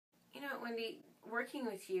Wendy, working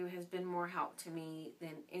with you has been more help to me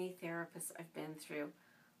than any therapist I've been through.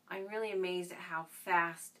 I'm really amazed at how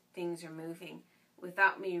fast things are moving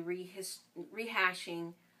without me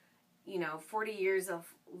rehashing, 40 years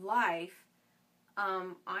of life.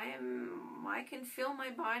 I can feel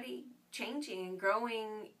my body changing and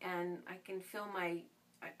growing, and I can feel I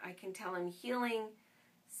can tell I'm healing.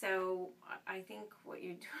 So I think what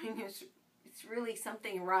you're doing is, it's really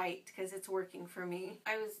something right, because it's working for me.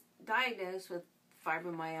 I was diagnosed with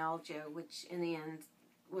fibromyalgia, which in the end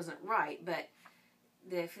wasn't right, but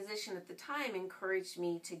the physician at the time encouraged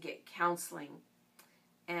me to get counseling.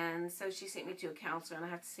 And so she sent me to a counselor, and I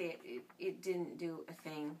have to say it didn't do a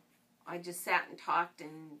thing. I just sat and talked,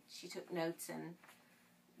 and she took notes,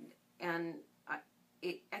 and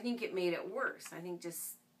I think it made it worse. I think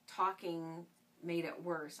just talking made it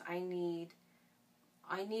worse. I needed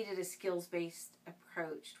a skills-based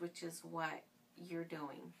approach, which is what you're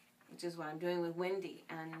doing, which is what I'm doing with Wendy,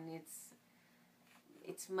 and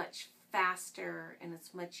it's much faster and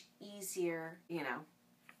it's much easier,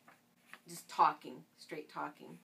 just talking, straight talking.